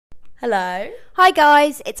Hello. Hi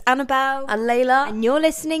guys, it's Annabelle And Layla. and you're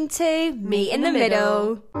listening to Meet in the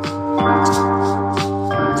Middle.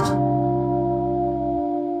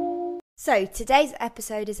 So today's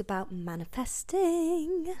episode is about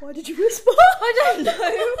manifesting. Why did you whisper? I don't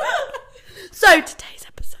know. So today's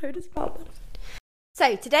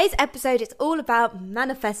episode is all about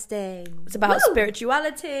manifesting. It's about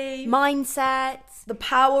spirituality, Mindsets, the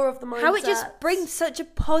power of the mindset. how it just brings such a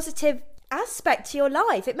positive aspect to your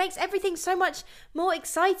life. It makes everything so much more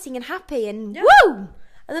exciting and happy and woo!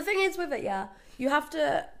 And the thing is with it, you have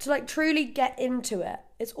to like truly get into it.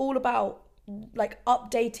 It's all about like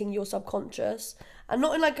updating your subconscious, and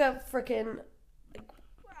not in like a freaking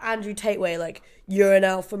Andrew Tate way, like you're an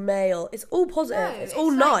alpha male. It's all positive. No, it's all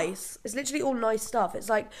it's nice. It's literally all nice stuff. It's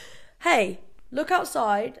like, hey, look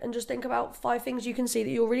outside and just think about 5 things you can see that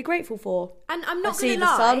you're really grateful for. And I'm not I see going to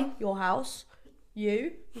the lie. sun, your house,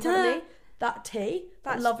 you, in front of me, that tea,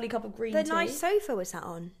 that That's lovely cup of green tea. The nice sofa was sat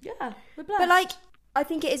on. Yeah, we're blessed. But like, I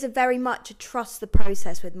think it is a very much a trust the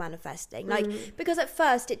process with manifesting. Like, because at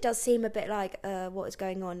first it does seem a bit like, what is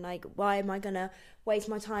going on? Like, why am I going to waste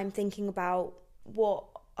my time thinking about what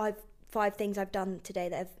 5 things I've done today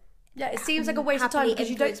that have it seems like a waste of time because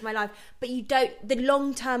you don't. my life, but you don't. The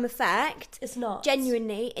long-term effect, It's not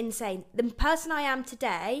genuinely insane. The person I am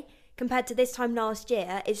today compared to this time last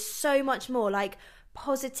year is so much more like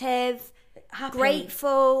positive, happy.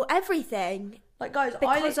 grateful, everything. Like guys,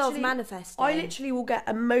 Because of manifesting. I literally will get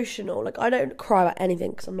emotional. Like I don't cry about anything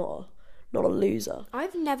because I'm not a loser.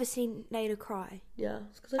 I've never seen Layla cry. Yeah.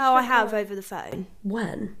 it's 'cause Oh, I don't have cry. over the phone.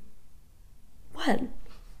 When?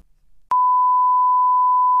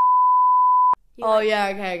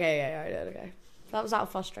 Okay. That was out of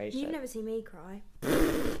frustration. You've never seen me cry.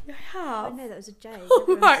 I I have. know that was a joke.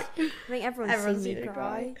 Right. I think everyone's seen me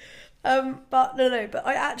cry. But no, but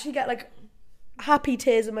I actually get like happy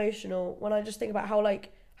tears emotional when I just think about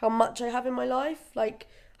how much I have in my life. Like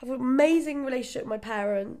I have an amazing relationship with my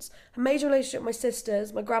parents, amazing relationship with my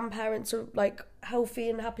sisters, my grandparents are like healthy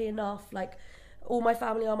and happy enough. Like all my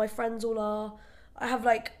family are, my friends all are. I have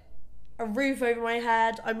like a roof over my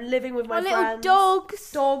head. I'm living with my Our little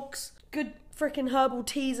friends. dogs. Good freaking herbal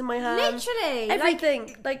teas in my hand. Literally.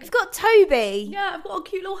 Everything. Like You've got Toby. yeah, I've got a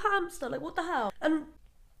cute little hamster. Like, what the hell? And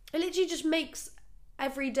it literally just makes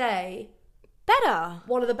every day Better.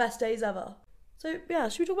 one of the best days ever. So, yeah,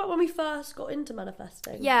 should we talk about when we first got into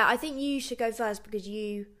manifesting? Yeah, I think you should go first because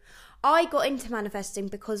I got into manifesting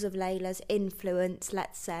because of Layla's influence,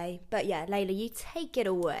 let's say. But yeah, Layla, you take it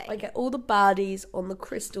away. I get all the baddies on the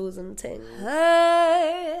crystals and things.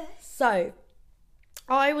 Hey. So,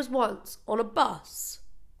 I was once on a bus.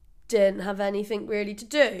 Didn't have anything really to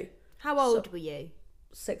do. How old were you?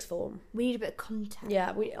 6th form. We need a bit of context.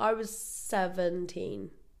 Yeah, I was 17.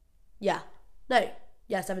 Yeah. No.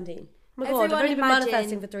 Yeah, 17. Oh my god, I've Everyone only been imagine-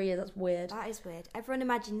 manifesting for 3 years. That's weird. That is weird. Everyone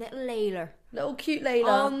imagine little Layla Little cute Layla.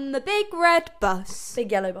 on the big red bus.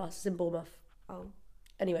 Big yellow bus. It's in Bournemouth. Oh.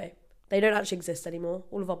 Anyway, they don't actually exist anymore.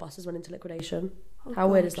 All of our buses went into liquidation. Oh, How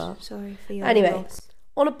weird gosh. is that? Sorry for your Anyway, loss.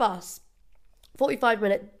 on a bus,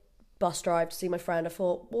 45-minute bus drive to see my friend. I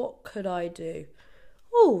thought, what could I do?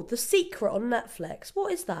 Oh, The Secret on Netflix.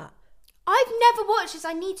 What is that? I've never watched this.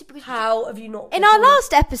 I need to because How have you not? in our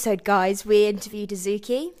last episode, guys, we interviewed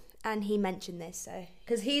Azuki and he mentioned this. So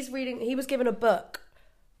Because he was given a book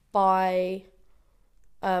by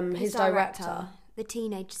his director. The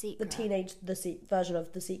Teenage Secret. Version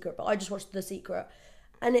of The Secret, but I just watched The Secret,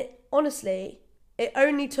 and it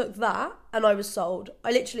only took that, and I was sold.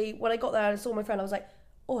 I literally, when I got there and I saw my friend, I was like,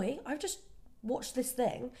 "Oi, I've just watched this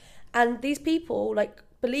thing, and these people like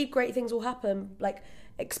believe great things will happen, like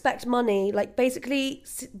expect money, like basically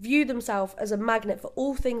view themselves as a magnet for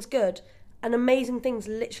all things good, and amazing things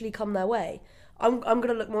literally come their way." I'm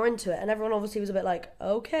gonna look more into it, and everyone obviously was a bit like,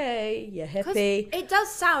 "Okay, you hippie." It does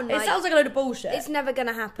sound like It sounds like a load of bullshit. it's never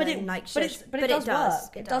gonna happen. But it does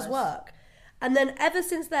work. It does work. And then ever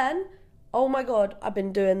since then, oh my god, I've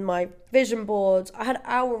been doing my vision boards. I had an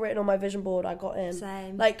hour written on my vision board. I got in.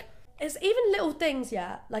 Same. Like it's even little things,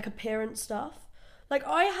 like appearance stuff. Like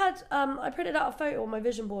I had, I printed out a photo on my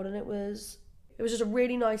vision board, and it was just a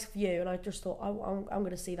really nice view, and I just thought I'm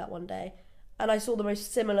gonna see that one day. And I saw the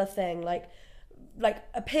most similar thing, like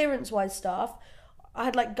appearance-wise stuff. I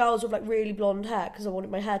had like girls with like really blonde hair because I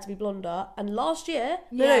wanted my hair to be blonder. And last year,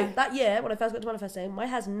 that year when I first got to manifesting, my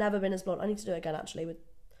hair's never been as blonde. I need to do it again actually with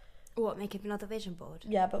make it another vision board.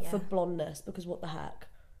 Yeah, but for blondness, because what the heck,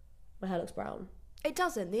 my hair looks brown. It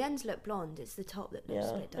doesn't. The ends look blonde. It's the top that looks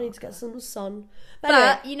a bit darker. I need to get some sun. But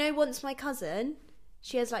anyway, you know, once my cousin,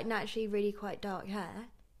 she has like naturally really quite dark hair.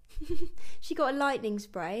 She got a lightning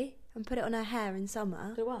spray and put it on her hair in summer.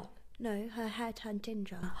 did it work? No, her hair turned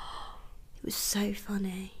ginger. It was so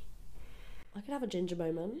funny. I could have a ginger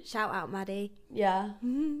moment. Shout out, Maddie. Yeah.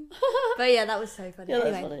 But yeah, that was so funny. Yeah,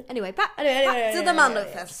 that's anyway, funny. anyway, back to the yeah.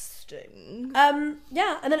 manifesting.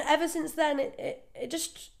 Yeah, and then ever since then, it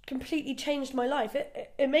just completely changed my life.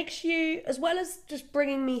 It makes you, as well as just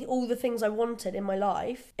bringing me all the things I wanted in my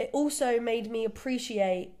life, it also made me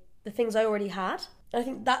appreciate the things I already had. And I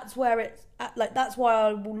think that's where it's at, like, that's why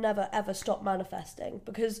I will never ever stop manifesting,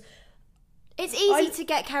 because it's easy to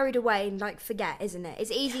get carried away and like forget, isn't it?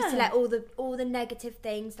 It's easy to let all the negative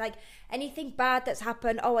things, like anything bad that's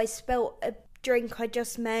happened. Oh, I spilt a drink I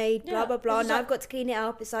just made, blah blah blah. Now I've got to clean it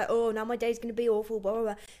up. It's like, oh, now my day's going to be awful, blah blah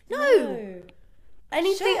blah. No.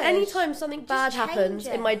 Anytime something bad happens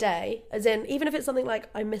in my day, as in, even if it's something like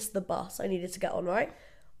I missed the bus I needed to get on, right?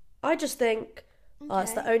 I just think,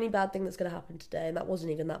 it's the only bad thing that's going to happen today, and that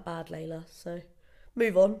wasn't even that bad, Layla. So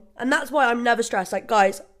move on. And that's why I'm never stressed. Like,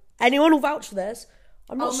 guys, anyone will vouch for this.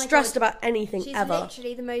 I'm not stressed about anything ever. She's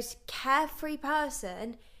literally the most carefree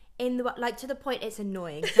person in the, like, to the point it's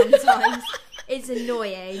annoying sometimes. It's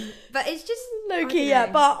annoying, but it's just low key,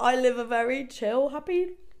 yeah. But I live a very chill,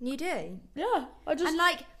 happy. You do, yeah. And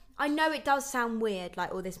like, I know it does sound weird,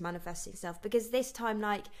 like all this manifesting stuff, because this time,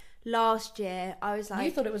 like last year, I was like,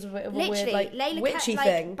 you thought it was a bit of a literally, weird, like, Layla witchy kept,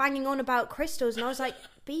 thing, like, banging on about crystals, and I was like,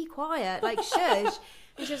 be quiet, like shush.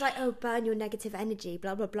 And she was like, oh, burn your negative energy,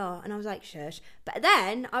 blah, blah, blah. And I was like, shush. But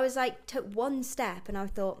then I was like, took one step and I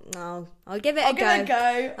thought, no, I'll give it a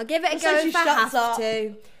go. I'll give it a go if I have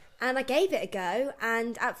to. And I gave it a go.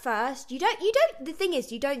 And at first, the thing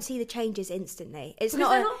is, you don't see the changes instantly. It's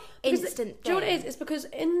not an instant thing. Do you know what it is? It's because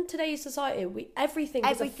in today's society, everything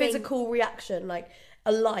is a physical reaction, like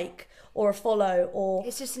a like or a follow, or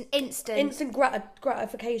it's just an instant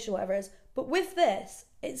gratification, whatever it is. But with this,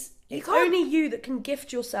 it's only you that can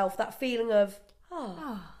gift yourself that feeling of,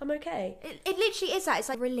 I'm okay. It literally is that. It's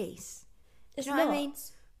like release. It's you know what I mean?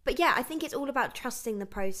 But yeah, I think it's all about trusting the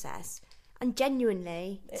process and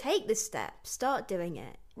genuinely take the step, start doing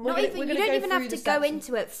it. You don't even have to go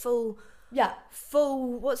into it full. Yeah.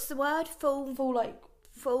 Full. What's the word? Full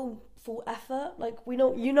effort. Like, you know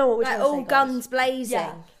what we're trying to say, all guns blazing.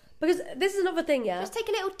 Yeah. Because this is another thing, yeah. Just take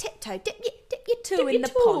a little tiptoe, dip your toe in the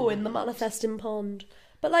pond. In the manifesting pond.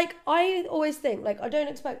 But like, I always think, like, I don't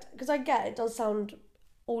expect, because I get it does sound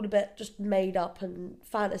all a bit just made up and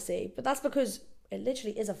fantasy, but that's because it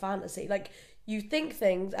literally is a fantasy. Like, you think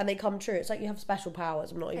things and they come true. It's like you have special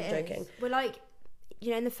powers. I'm not even joking. We're like,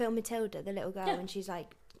 you know, in the film Matilda, the little girl, and she's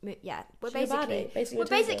like, we're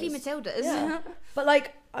basically Matildas. Yeah. But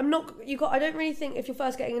like, I don't really think, if you're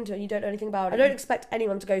first getting into it and you don't know anything about it, I don't expect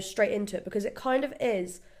anyone to go straight into it, because it kind of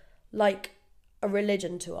is like a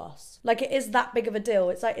religion to us. Like, it is that big of a deal.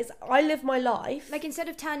 It's like, I live my life. Like, instead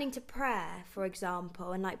of turning to prayer, for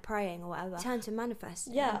example, and like praying or whatever, turn to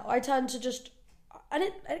manifesting. Yeah, I turn to just, and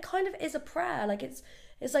it kind of is a prayer. Like, it's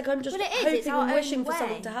like I'm just hoping and wishing for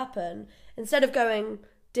something to happen, instead of going,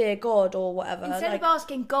 dear God, or whatever. Instead of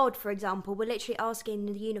asking God, for example, we're literally asking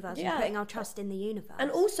the universe and putting our trust in the universe. And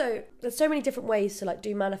also, there's so many different ways to like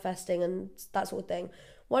do manifesting and that sort of thing.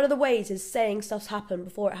 One of the ways is saying stuff's happened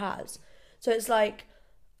before it has. So it's like,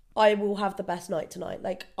 I will have the best night tonight.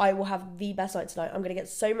 Like, I will have the best night tonight. I'm going to get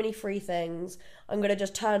so many free things. I'm going to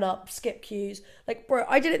just turn up, skip queues. Like, bro,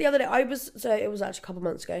 I did it the other day. It was actually a couple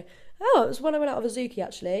months ago. Oh, it was when I went out with Azuki,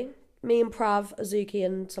 actually. Me and Prav, Azuki,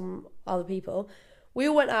 and some other people. We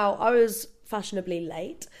all went out. I was fashionably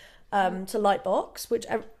late to Lightbox, which,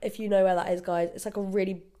 if you know where that is, guys, it's like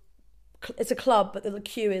it's a club, but the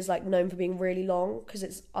queue is like known for being really long because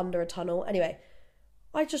it's under a tunnel. Anyway,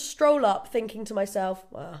 I just stroll up thinking to myself,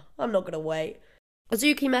 well, I'm not going to wait.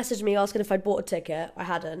 Azuki messaged me asking if I'd bought a ticket. I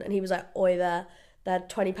hadn't. And he was like, oi, they're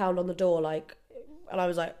 £20 on the door. Like, and I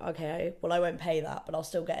was like, okay, well, I won't pay that, but I'll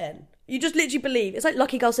still get in. You just literally believe. It's like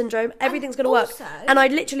lucky girl syndrome. Everything's going to work. And I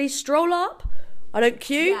literally stroll up. I don't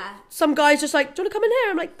queue. Yeah. Some guy's just like, do you want to come in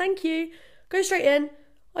here? I'm like, thank you. Go straight in.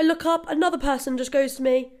 I look up. Another person just goes to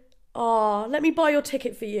me, let me buy your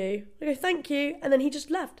ticket for you. I go, thank you. And then he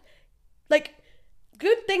just left. Like,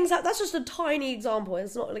 good things. That's just a tiny example.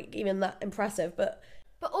 It's not like even that impressive, but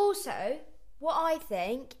also, what I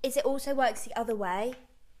think is it also works the other way.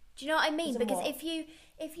 Do you know what I mean? Because if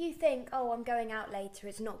you think, oh, I'm going out later,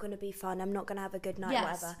 it's not going to be fun, I'm not going to have a good night,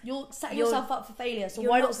 whatever. You're setting yourself up for failure. So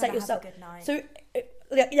why not set yourself? Have a good night. So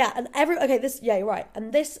you're right,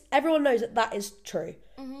 and this everyone knows that is true.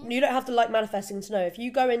 Mm-hmm. You don't have to like manifesting to know. If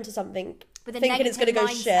you go into something thinking it's going to go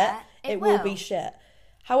shit, it will be shit.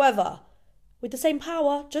 However, with the same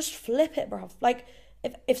power, just flip it, bruv. Like,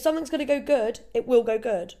 if something's going to go good, it will go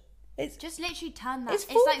good. It's just literally turn that. It's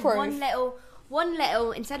like one One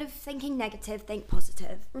little, instead of thinking negative, think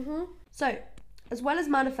positive. So, as well as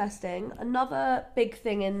manifesting, another big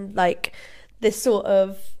thing in like this sort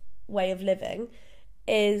of way of living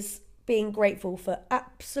is being grateful for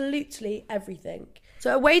absolutely everything.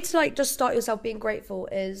 So a way to like just start yourself being grateful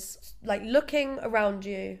is like looking around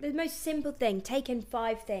you. The most simple thing, take in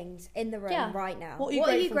 5 things in the room right now. What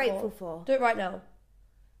are you grateful for? Do it right now.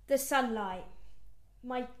 The sunlight,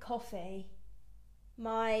 my coffee,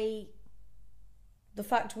 the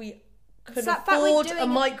fact we could afford a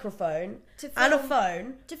microphone and a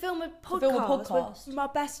phone to film a podcast with my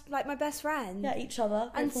best friend. Yeah, each other.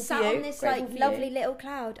 And sat on this like lovely little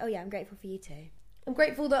cloud. Oh yeah, I'm grateful for you too. I'm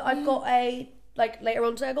grateful that I've got later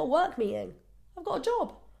on today I've got a work meeting. I've got a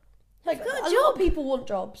job. Like, a lot of people want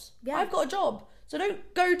jobs. Yeah. I've got a job. So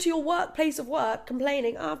don't go to your workplace of work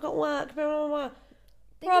complaining, I've got work, blah, blah, blah.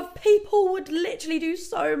 Bruv, people would literally do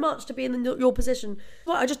so much to be in your position.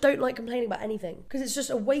 Well, I just don't like complaining about anything because it's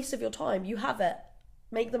just a waste of your time. You have it.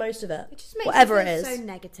 Make the most of it. It just makes whatever it is so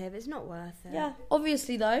negative. It's not worth it. Yeah.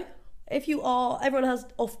 Obviously, though, if you are... Everyone has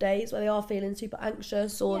off days where they are feeling super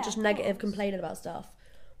anxious or just negative, complaining about stuff.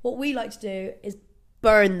 What we like to do is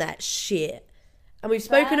burn that shit. And we've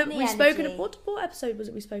spoken... What episode was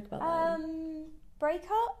it we spoke about then?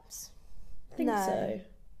 Breakups? I think so.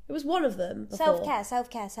 It was one of them before.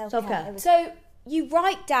 Self-care. So you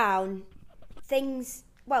write down things...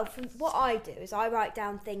 Well, from what I do is I write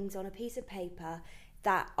down things on a piece of paper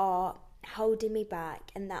that are holding me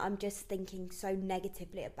back and that I'm just thinking so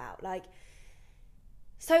negatively about. Like,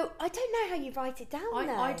 so I don't know how you write it down.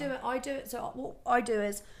 I do it. So what I do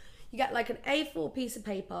is you get like an A4 piece of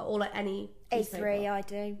paper or like any piece A3 of paper. I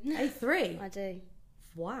do. A3? I do.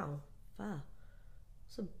 Wow. Fair.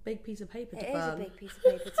 It's a big piece of paper to burn. It is a big piece of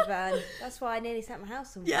paper to burn. That's why I nearly set my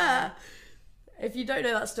house on fire. Yeah. If you don't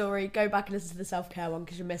know that story, go back and listen to the self-care one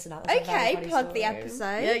because you're missing out. Okay, plug the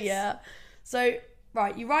episode. Yeah. So,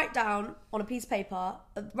 right, you write down on a piece of paper,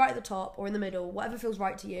 right at the top or in the middle, whatever feels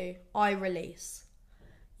right to you, I release.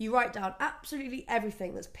 You write down absolutely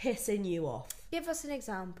everything that's pissing you off. Give us an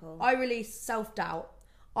example. I release self-doubt.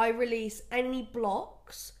 I release any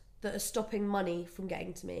blocks that are stopping money from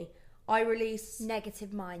getting to me. I release... Negative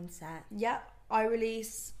mindset. Yeah. I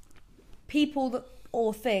release people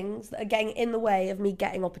or things that are getting in the way of me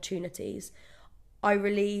getting opportunities. I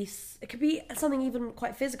release... It could be something even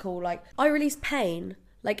quite physical. Like, I release pain,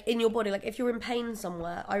 like, in your body. Like, if you're in pain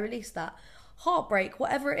somewhere, I release that. Heartbreak,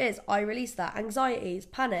 whatever it is, I release that. Anxieties,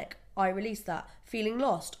 panic, I release that. Feeling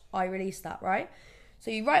lost, I release that, right?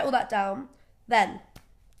 So you write all that down. Then...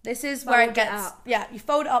 This is where it gets... Yeah, you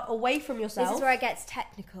fold it up away from yourself. This is where it gets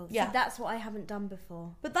technical. Yeah. So that's what I haven't done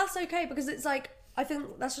before. But that's okay because it's like... I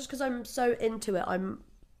think that's just because I'm so into it.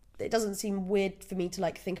 It doesn't seem weird for me to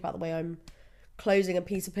like think about the way I'm closing a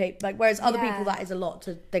piece of paper. Like, whereas other people, that is a lot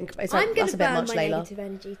to think about. It's like, that's a bit much, Layla. I'm going to burn my negative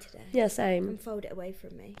energy today. Yeah, same. And fold it away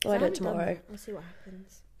from me. I do it tomorrow. I'll see what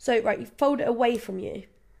happens. So, right, you fold it away from you.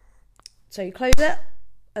 So you close it,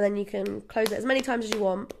 and then you can close it as many times as you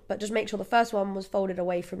want, but just make sure the first one was folded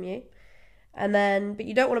away from you. And then, but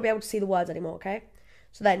you don't want to be able to see the words anymore, okay?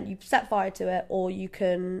 So then you set fire to it, or you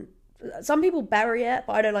can... Some people bury it,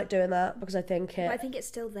 but I don't like doing that because I think I think it's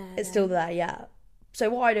still there. It's still there, yeah. So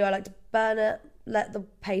what I do, I like to burn it, let the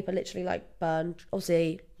paper literally like burn.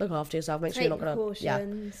 Obviously, look after yourself, make sure you're not going to...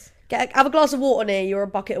 Yeah. Have a glass of water near you or a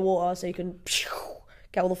bucket of water so you can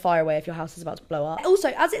get all the fire away if your house is about to blow up.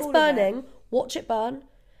 Also, as it's burning, watch it burn.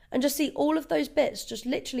 And just see all of those bits just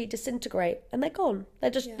literally disintegrate, and they're gone. They're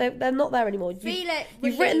just they're not there anymore.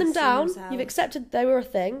 You've written them down. You've accepted they were a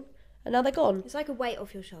thing, and now they're gone. It's like a weight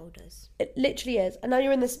off your shoulders. It literally is. And now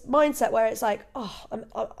you're in this mindset where it's like, oh,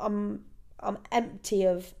 I'm empty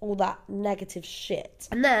of all that negative shit.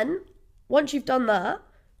 And then once you've done that,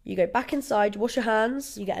 you go back inside, you wash your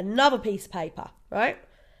hands, you get another piece of paper, right?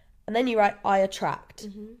 And then you write I attract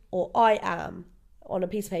or I am on a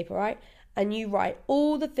piece of paper, right? And you write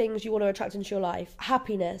all the things you want to attract into your life.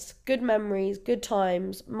 Happiness, good memories, good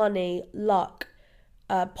times, money, luck,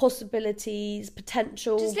 possibilities,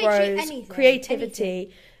 potential, growth, creativity.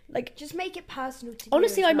 Anything. Like, just make it personal to you.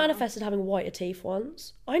 Honestly, I manifested having whiter teeth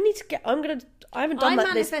once. I haven't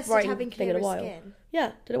done this writing thing in a while. Skin.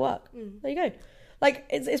 Yeah, did it work? There you go. Like,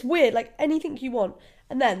 it's weird. Like, anything you want.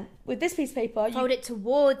 And then, with this piece of paper... Hold it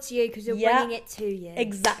towards you because you're bringing it to you.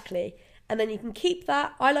 Exactly. And then you can keep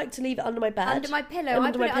that. I like to leave it under my bed. Under my pillow.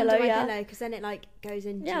 I put it under my pillow because then it like goes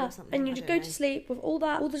into or something. And you just go to sleep with all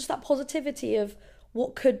just that positivity of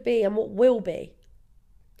what could be and what will be.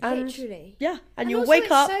 And Literally. yeah, and And you'll also wake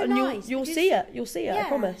it's up so and nice you'll because- see it. You'll see it, I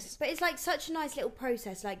promise. But it's like such a nice little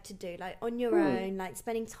process, like to do, like on your own, like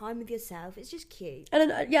spending time with yourself. It's just cute. And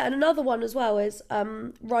then, and another one as well is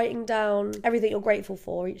writing down everything you're grateful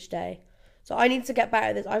for each day. So I need to get better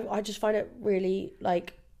at this. I just find it really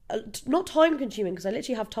like not time consuming because I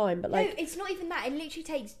literally have time, but like No, it's not even that. It literally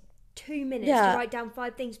takes 2 minutes Yeah. to write down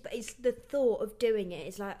 5 things, but it's the thought of doing it.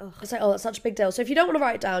 It's like, ugh. it's like, oh, that's such a big deal. So if you don't want to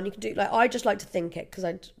write it down, you can do like I just like to think it because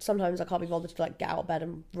sometimes I can't be bothered to like get out of bed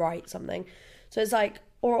and write something. So it's like,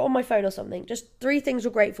 or on my phone or something, just 3 things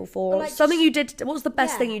you're grateful for. Or like Something you did. What was the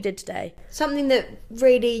best Yeah. thing you did today? Something that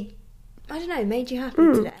really, I don't know, made you happy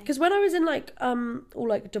today. Because when I was in like all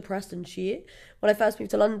like depressed and shit when I first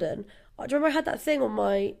moved to London, I remember I had that thing on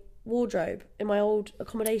my wardrobe in my old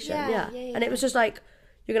accommodation. Yeah. And it was just like,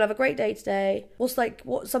 you're gonna have a great day today. What's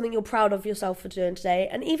something you're proud of yourself for doing today?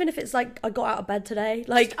 And even if it's like I got out of bed today,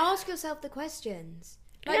 like Just ask yourself the questions.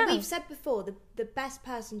 Like Yeah. we've said before, the best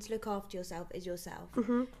person to look after yourself is yourself.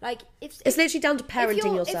 Like if it's literally down to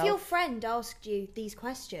parenting yourself. If your friend asked you these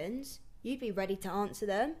questions, you'd be ready to answer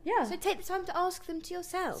them. Yeah. So take the time to ask them to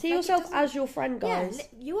yourself. See Like, it yourself doesn't- as your friend, Yeah, guys.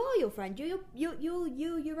 you are your friend. You're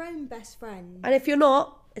your own best friend. And if you're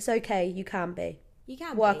not, it's okay. You can be. You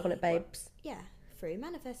can Work be. on it, babes. Yeah, through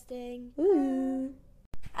manifesting. Ooh.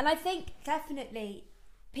 And I think definitely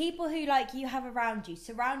people who like you have around you,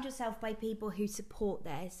 surround yourself by people who support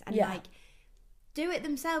this and Yeah. like do it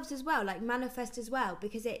themselves as well, like manifest as well,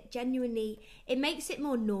 because it makes it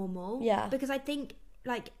more normal. Yeah. Because I think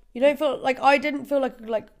like You don't feel like I didn't feel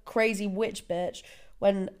like crazy witch bitch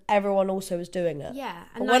when everyone also was doing it. yeah,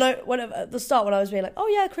 But and when at the start when I was being like, oh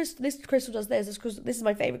yeah, this crystal does this. This is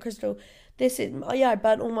my favorite crystal. This is I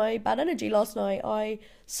burnt all my bad energy last night. I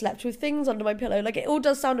slept with things under my pillow. Like it all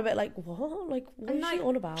does sound a bit like what? Like what And, is she like,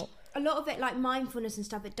 on about? a lot of it, like mindfulness and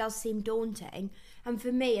stuff, it does seem daunting. And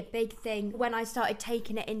for me, a big thing when I started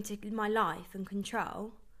taking it into my life and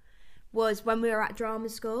control was when we were at drama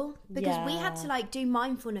school, because we had to like do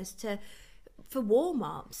mindfulness for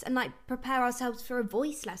warm-ups and like prepare ourselves for a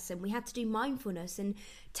voice lesson. We had to do mindfulness and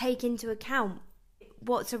take into account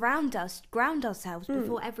what's around us, ground ourselves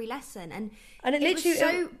before every lesson. And it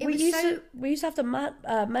literally we used to have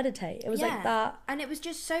to meditate. It was like that. And it was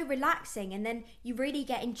just so relaxing, and then you really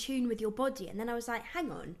get in tune with your body. And then I was like,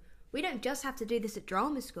 hang on, we don't just have to do this at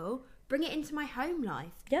drama school, bring it into my home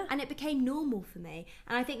life. Yeah. And it became normal for me.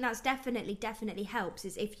 And I think that's definitely helps,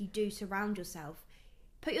 is if you do surround yourself,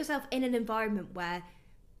 put yourself in an environment where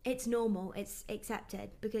it's normal, it's accepted,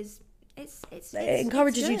 because it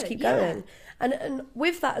encourages you to good, keep yeah. going. And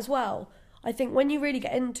with that as well, I think when you really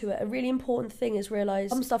get into it, a really important thing is realise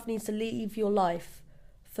some stuff needs to leave your life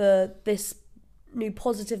for this new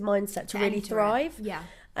positive mindset to really enter it. thrive. Yeah.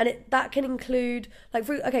 And that can include like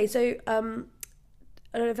I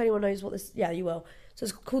don't know if anyone knows what this. Yeah, you will. So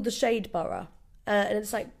it's called the Shade Borough, and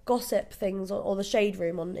it's like gossip things or the Shade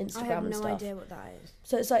Room on Instagram I have and no stuff. idea what that is.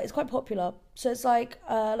 So it's quite popular. So it's like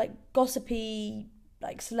gossipy,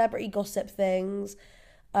 like celebrity gossip things,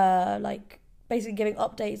 like basically giving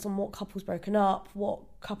updates on what couple's broken up, what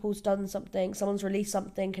couple's done something, someone's released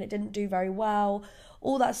something and it didn't do very well,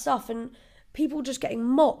 all that stuff, and people just getting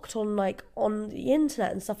mocked on the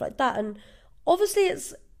internet and stuff like that. And obviously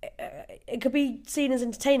it could be seen as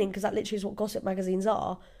entertaining because that literally is what gossip magazines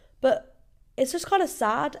are, but it's just kind of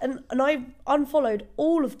sad, and I unfollowed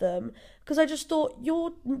all of them because I just thought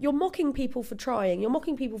you're mocking people for trying, you're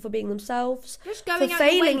mocking people for being themselves, Just going for out your way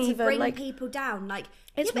failing to even, bring like people down, like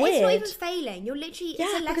it's but it's not weird. even failing. You're literally Yeah,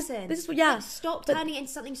 it's a because lesson. this is Like, stop but- turning it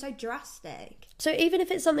into something so drastic. So even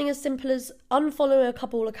if it's something as simple as unfollowing a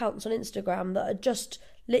couple accounts on Instagram that are just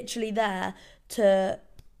literally there to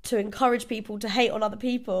encourage people to hate on other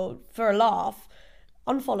people for a laugh,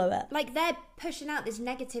 unfollow it. Like they're pushing out this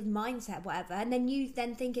negative mindset, whatever, and then you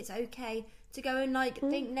then think it's okay to go and like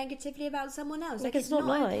think negatively about someone else. Like It's not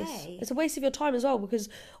nice. okay. It's a waste of your time as well, because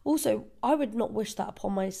also I would not wish that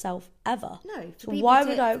upon myself ever. No, for So people why to-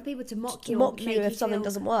 would I for people to mock you or mock make you you if something feel-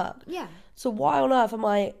 doesn't work? Yeah. So why on earth am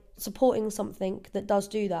I supporting something that does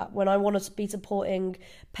do that when I want to be supporting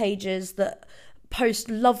pages that post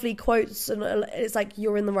lovely quotes and it's like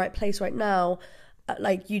you're in the right place right now,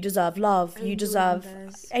 like you deserve love, you Angel deserve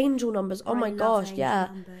numbers. angel numbers. Oh I my love gosh, angel yeah.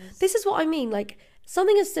 numbers. This is what I mean, like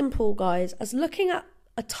something as simple, guys, as looking at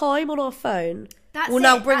a time on our phone That's will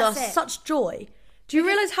now it, bring that's us it. such joy. Do you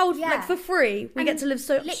realise how yeah. like for free we And get to live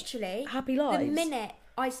so literally happy lives? The minute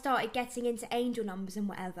I started getting into angel numbers and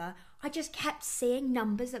whatever, I just kept seeing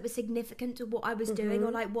numbers that were significant to what I was doing Mm-hmm.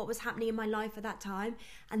 or like what was happening in my life at that time.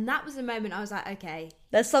 And that was the moment I was like, okay,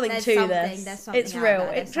 There's something There's to something- this. there's something It's out real. there,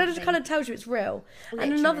 It there's just something. kind of tells you it's real. And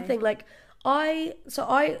Literally. another thing, like, I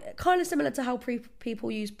kind of similar to how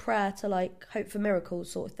people use prayer to like hope for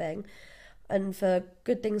miracles sort of thing, and for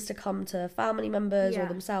good things to come to family members or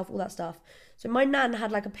themselves, all that stuff. So my nan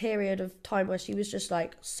had like a period of time where she was just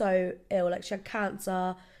like so ill, like she had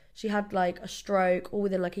cancer, she had like a stroke all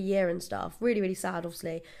within like a year and stuff. Really, really sad,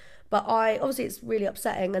 obviously. But obviously it's really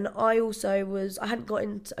upsetting, and I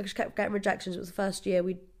just kept getting rejections. It was the first year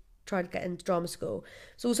we tried to get into drama school.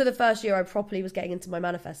 So also the first year I properly was getting into my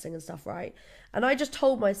manifesting and stuff, right? And I just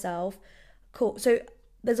told myself, cool. So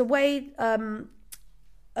there's a way,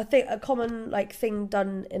 I think a common like thing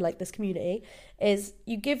done in like this community is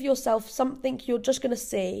you give yourself something you're just going to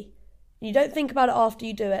see. You don't think about it after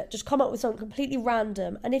you do it. Just come up with something completely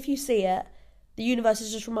random. And if you see it, the universe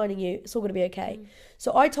is just reminding you it's all going to be okay.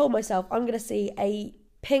 So I told myself I'm going to see a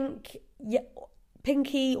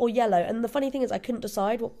pinky or yellow, and the funny thing is I couldn't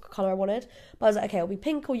decide what colour I wanted, but I was like, okay, it'll be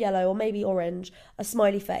pink or yellow or maybe orange, a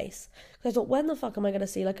smiley face. Because I thought, when the fuck am I going to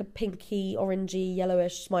see like a pinky, orangey,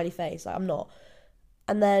 yellowish smiley face? Like, I'm not.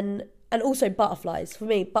 And also butterflies. For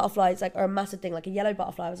me, butterflies like are a massive thing. Like a yellow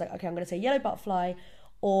butterfly, I was like, okay, I'm going to see a yellow butterfly,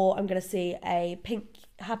 or I'm going to see a pink,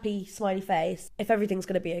 happy, smiley face if everything's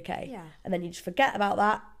going to be okay. Yeah. And then you just forget about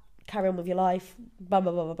that, carry on with your life, blah,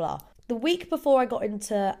 blah, blah, blah, blah. The week before I got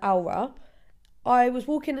into Aura, I was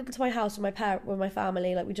walking into my house with my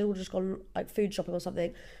family, like we'd all just gone like food shopping or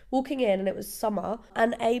something, walking in, and it was summer,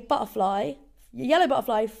 and a yellow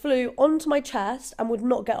butterfly flew onto my chest and would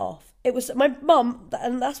not get off. It was my mum,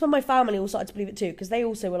 and that's when my family all started to believe it too, because they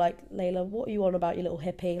also were like, Layla, what are you on about, you little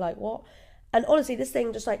hippie, like what? And honestly, this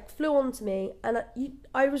thing just like flew onto me, and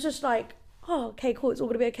I was just like, oh, okay, cool, it's all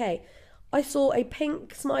gonna be okay. I saw a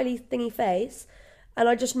pink smiley thingy face, and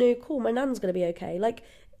I just knew, cool, my nan's gonna be okay. Like,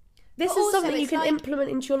 this is something you can implement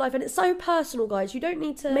into your life, and it's so personal, guys. You don't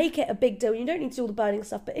need to make it a big deal. You don't need to do all the burning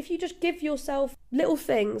stuff. But if you just give yourself little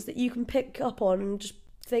things that you can pick up on and just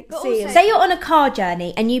see. Say you're on a car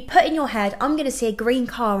journey and you put in your head, I'm going to see a green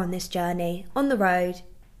car on this journey, on the road.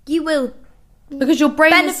 You will, because your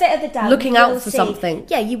brain benefit of the doubt, looking out for something.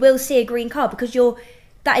 Yeah, you will see a green car because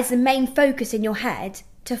that is the main focus in your head.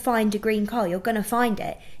 To find a green car, you're going to find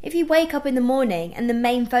it. If you wake up in the morning and the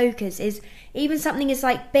main focus is even something as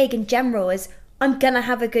like big and general as I'm going to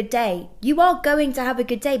have a good day, you are going to have a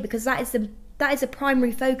good day, because that is the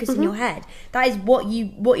primary focus in your head. That is what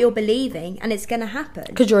you're believing, and it's going to happen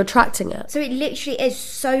because you're attracting it. So it literally is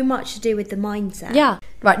so much to do with the mindset. Yeah.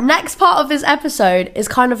 Right. Next part of this episode is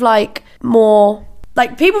kind of like more.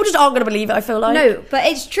 Like, people just aren't going to believe it, I feel like. No, but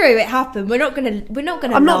it's true, it happened. We're not going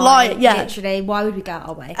to I'm not lying, yeah. Literally, why would we go out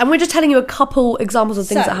our way? And we're just telling you a couple examples of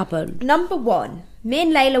things that happened. Number one, me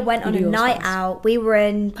and Layla went on a night out. We were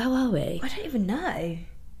in... Where were we? I don't even know.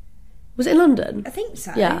 Was it in London? I think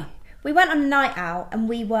so. Yeah. We went on a night out, and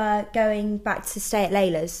we were going back to stay at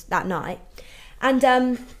Layla's that night.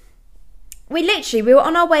 And we were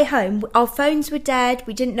on our way home. Our phones were dead.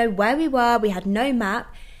 We didn't know where we were. We had no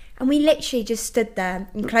map. And we literally just stood there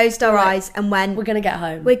and closed our eyes and went, we're going to get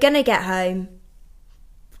home. We're going to get home.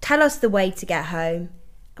 Tell us the way to get home.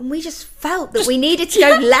 And we just felt that we needed to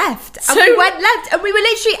go left. And we went left. And we were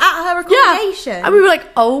literally at her accommodation. Yeah. And we were like,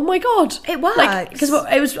 oh my God. It worked. Like, because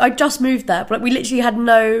I just moved there. But like, we literally had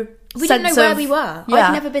no We didn't know where we were. Yeah.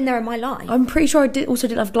 I've never been there in my life. I'm pretty sure I also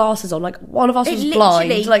didn't have glasses on. Like, one of us was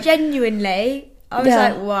blind. Like, genuinely... I was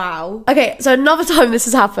like, wow. Okay, so another time this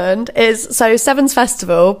has happened is, Sevens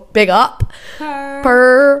Festival, big up.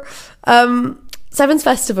 Sevens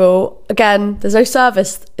Festival, again, there's no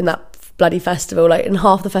service in that bloody festival. Like, in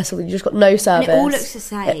half the festival, you just got no service. And it all looks the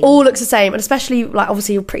same. It all looks the same. And especially, like,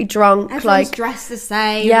 obviously, you're pretty drunk. Everyone's like, dressed the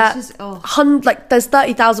same. Yeah. It's just, like, there's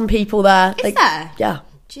 30,000 people there. Is like, there? Yeah.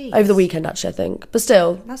 Jeez. Over the weekend, actually, I think. But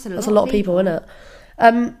still, that's a lot of people, isn't it?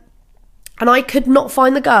 And I could not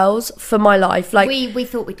find the girls for my life. Like, we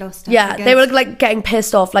thought we'd lost her. Yeah, they were like getting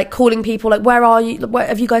pissed off, like calling people, like, where are you?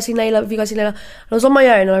 Have you guys seen Layla? Have you guys seen Layla? And I was on my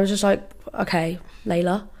own, and I was just like, okay,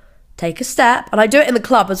 Layla, take a step. And I do it in the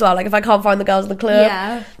club as well. Like, if I can't find the girls in the club,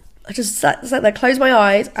 yeah, I just sat there, close my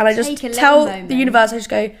eyes, and I just tell the universe, I just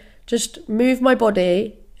go, just move my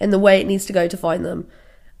body in the way it needs to go to find them.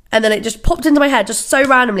 And then it just popped into my head just so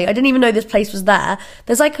randomly. I didn't even know this place was there.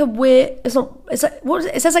 There's like a weird... It's like... What is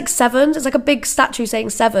it? It says like Sevens. It's like a big statue saying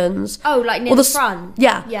Sevens. Oh, like near the front?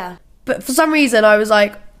 Yeah. Yeah. But for some reason, I was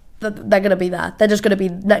like, they're going to be there. They're just going to be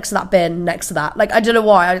next to that bin, next to that. Like, I don't know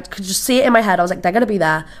why. I could just see it in my head. I was like, they're going to be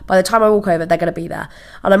there. By the time I walk over, they're going to be there.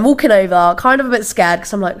 And I'm walking over, kind of a bit scared,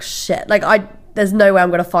 because I'm like, shit. Like, there's no way I'm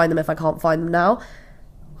going to find them if I can't find them now.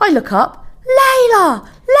 I look up. Layla!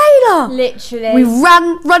 Literally. We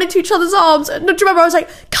ran into each other's arms. And do you remember I was like,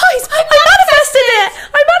 guys, I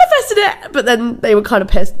manifested it! But then they were kind of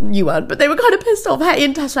pissed. You weren't, but they were kind of pissed off. Hetty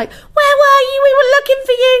and Tess were like, where were you? We were looking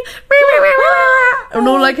for you. And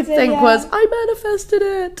all I could think was, I manifested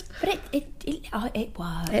it. But it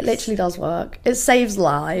works. It literally does work. It saves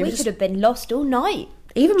lives. We could have been lost all night.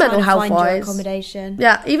 Even mental health find your wise. accommodation.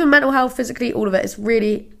 Yeah, even mental health, physically, all of it. It's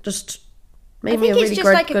really just made me a really good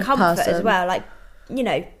person. I think it's just like a comfort as well. Like, you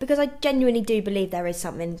know, because I genuinely do believe there is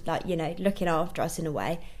something like, you know, looking after us in a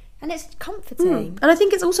way. And it's comforting. And I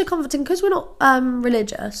think it's also comforting because we're not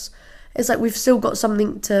religious. It's like we've still got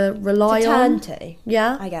something to rely on. To turn to.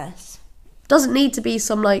 Yeah. I guess. Doesn't need to be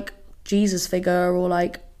some like Jesus figure or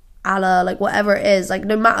like Allah, like whatever it is. Like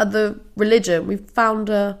no matter the religion, we found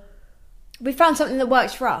something that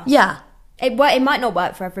works for us. Yeah. It might not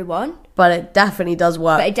work for everyone. But it definitely does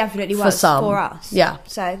work. But it definitely works for us. Yeah.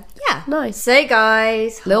 So, yeah. Nice. So,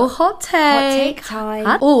 guys. Little hot take. Hot take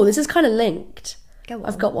time. Oh, this is kind of linked. Go on.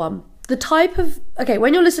 I've got one. The type of... Okay,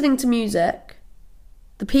 when you're listening to music,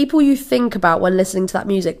 the people you think about when listening to that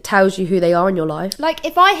music tells you who they are in your life. Like,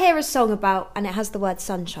 if I hear a song about, and it has the word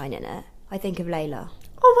sunshine in it, I think of Layla.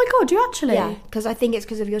 Oh my God, you actually? Yeah, because I think it's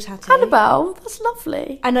because of your tattoo. Annabelle, that's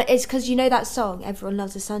lovely. And it's because you know that song, Everyone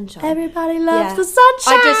Loves the Sunshine. Everybody loves the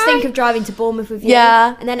sunshine. I just think of driving to Bournemouth with you.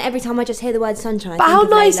 Yeah. And then every time I just hear the word sunshine, But how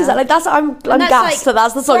nice is that? Like, I'm gassed that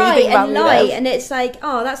that's the song you think about and me light, with. And it's like,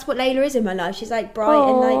 oh, that's what Layla is in my life. She's like bright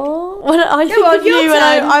and like... When I think on, of you your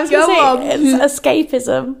and turn. I was going Go to say, it's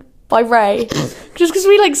Escapism by Ray. Just because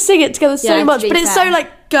we like sing it together so Yeah, much. to be But it's fair. so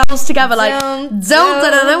like girls together, like... Don't.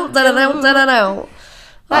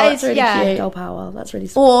 That is, really yeah. cute. Girl power. That's really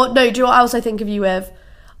sweet. Or, no, do you know what else I think of you with?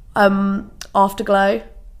 Afterglow.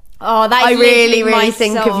 Oh, that is I really, my really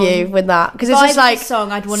think song. of you with that. Because it's Vibe just of like... the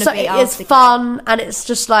song I'd wanna be It's Afterglow. fun and it's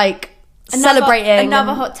just like celebrating.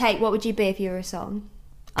 Another hot take. What would you be if you were a song?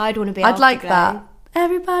 I'd want to be I'd like that.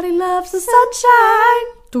 Everybody loves the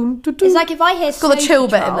sunshime. Dun, dun, dun. It's like if I hear It's got the Snow chill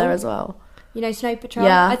bit in Patrol, there as well. You know Snow Patrol?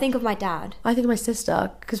 Yeah. I think of my dad. I think of my sister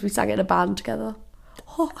because we sang it in a band together.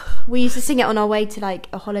 We used to sing it on our way to like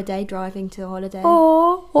a holiday, driving to a holiday.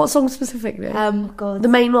 Oh, what song specifically? God. The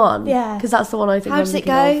main one. Yeah. Because that's the one I think. How I'm does it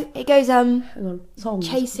thinking go? of. It goes Hang on. Songs.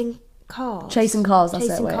 chasing cars. Chasing cars. That's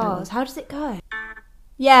Chasing it. Wait, hang on. cars. How does it go?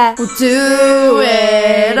 Yeah. We'll do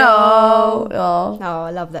it all. Oh. Oh,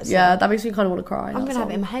 I love that song. Yeah, that makes me kind of want to cry. I'm gonna have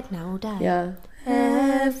it in my head now all day. Yeah.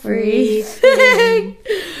 Everything.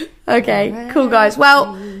 Okay, cool guys.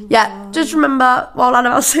 Well, yeah, just remember while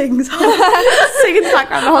Annabelle sings, sing in the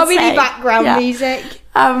background. I'll be the background music.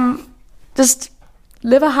 Just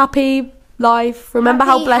live a happy life. Remember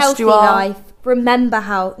how blessed you healthy are. life. Remember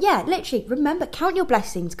literally, remember, count your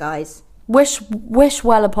blessings, guys. Wish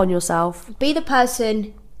well upon yourself. Be the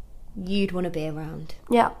person you'd want to be around.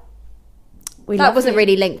 Yeah. That wasn't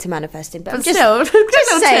really linked to manifesting, but I'm just still,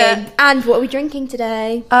 just saying. And what are we drinking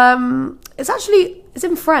today? It's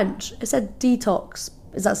in French. It said detox.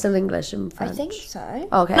 Is that still English in French? I think so.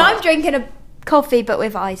 Okay. No, I'm drinking a coffee but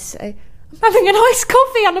with ice. So I'm having an iced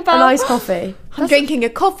coffee, Annabelle. An iced coffee. I'm drinking a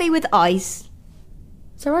coffee with ice.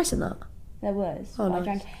 Is there ice in that? There was. Oh, nice. I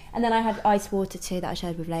drank. And then I had ice water too that I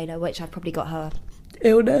shared with Layla, which I probably got her.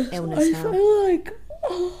 Illness I now. feel like...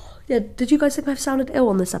 Yeah, did you guys think I sounded ill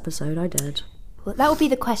on this episode? I did. Well, that will be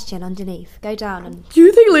the question underneath. Go down and... Do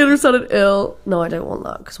you think Leona sounded ill? No, I don't want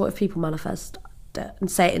that. Because what if people manifest it and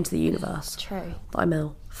say it into the universe? True. That I'm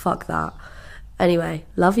ill. Fuck that. Anyway,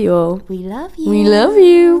 love you all. We love you. We love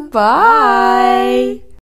you. Bye.